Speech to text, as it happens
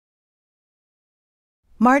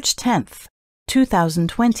March 10th,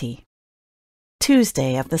 2020,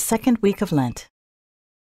 Tuesday of the second week of Lent.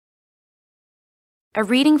 A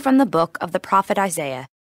reading from the book of the prophet Isaiah.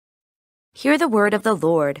 Hear the word of the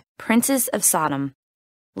Lord, princes of Sodom.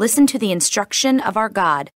 Listen to the instruction of our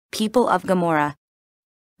God, people of Gomorrah.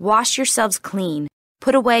 Wash yourselves clean,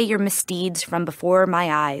 put away your misdeeds from before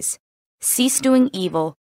my eyes. Cease doing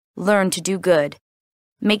evil, learn to do good.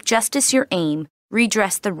 Make justice your aim,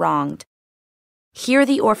 redress the wronged. Hear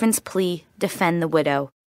the orphan's plea, defend the widow.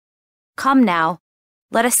 Come now,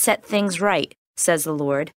 let us set things right, says the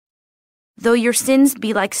Lord. Though your sins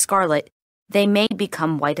be like scarlet, they may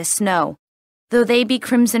become white as snow. Though they be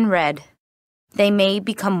crimson red, they may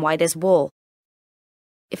become white as wool.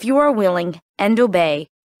 If you are willing and obey,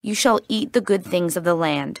 you shall eat the good things of the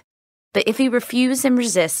land. But if you refuse and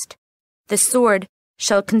resist, the sword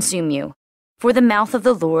shall consume you. For the mouth of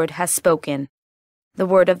the Lord has spoken. The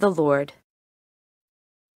word of the Lord.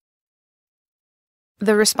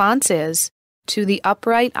 The response is, "To the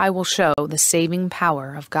upright I will show the saving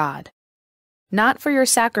power of God. Not for your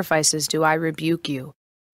sacrifices do I rebuke you,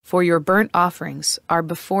 for your burnt offerings are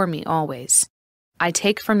before me always. I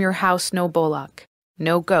take from your house no bullock,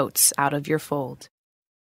 no goats out of your fold.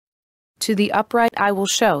 To the upright I will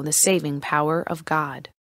show the saving power of God.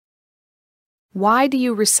 Why do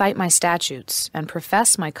you recite my statutes and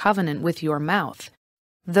profess my covenant with your mouth,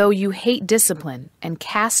 though you hate discipline and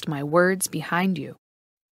cast my words behind you?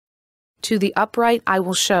 To the upright I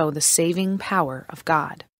will show the saving power of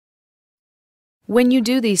God. When you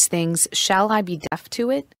do these things, shall I be deaf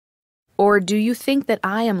to it? Or do you think that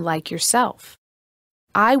I am like yourself?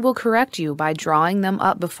 I will correct you by drawing them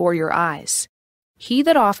up before your eyes. He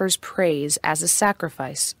that offers praise as a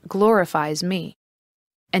sacrifice glorifies me,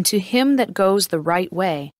 and to him that goes the right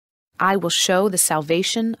way, I will show the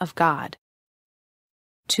salvation of God.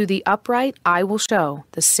 To the upright I will show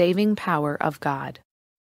the saving power of God."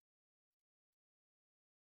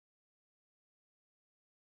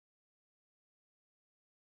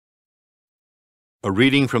 A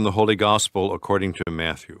reading from the Holy Gospel according to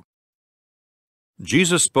Matthew.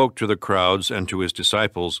 Jesus spoke to the crowds and to his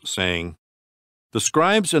disciples, saying, "The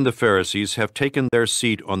scribes and the Pharisees have taken their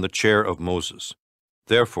seat on the chair of Moses.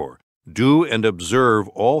 Therefore, do and observe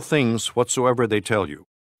all things whatsoever they tell you,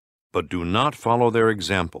 but do not follow their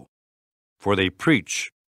example. For they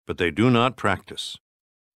preach, but they do not practice.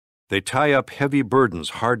 They tie up heavy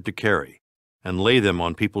burdens hard to carry, and lay them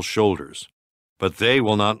on people's shoulders, but they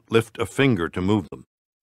will not lift a finger to move them.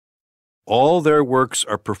 All their works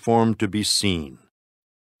are performed to be seen.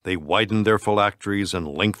 They widen their phylacteries and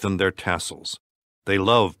lengthen their tassels. They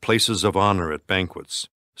love places of honor at banquets,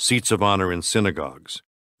 seats of honor in synagogues,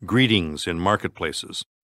 greetings in marketplaces,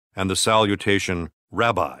 and the salutation,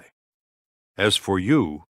 'Rabbi.' As for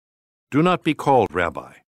you, do not be called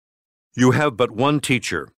Rabbi. You have but one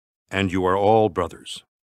teacher, and you are all brothers.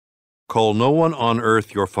 Call no one on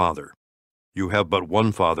earth your father. You have but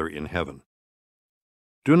one Father in heaven.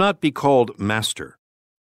 Do not be called Master.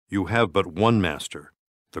 You have but one Master,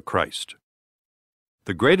 the Christ.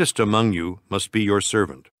 The greatest among you must be your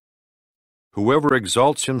servant. Whoever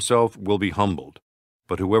exalts himself will be humbled,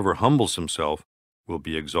 but whoever humbles himself will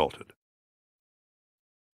be exalted."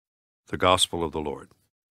 The Gospel of the Lord.